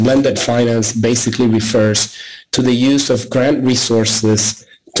Blended finance basically refers to the use of grant resources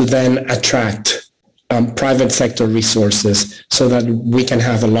to then attract private sector resources so that we can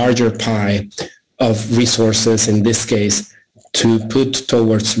have a larger pie of resources, in this case, to put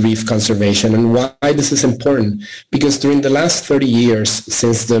towards reef conservation. And why this is important? Because during the last 30 years,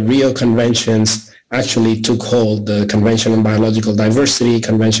 since the Rio Conventions actually took hold, the Convention on Biological Diversity,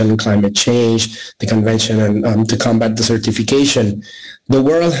 Convention on Climate Change, the Convention to combat desertification, the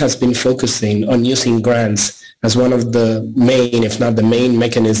world has been focusing on using grants as one of the main, if not the main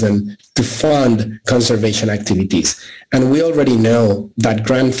mechanism to fund conservation activities. And we already know that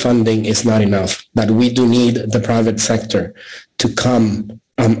grant funding is not enough, that we do need the private sector to come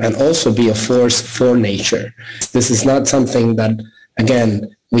and also be a force for nature. This is not something that,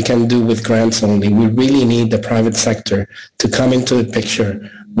 again, we can do with grants only. We really need the private sector to come into the picture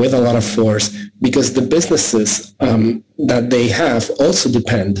with a lot of force, because the businesses that they have also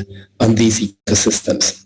depend on these ecosystems.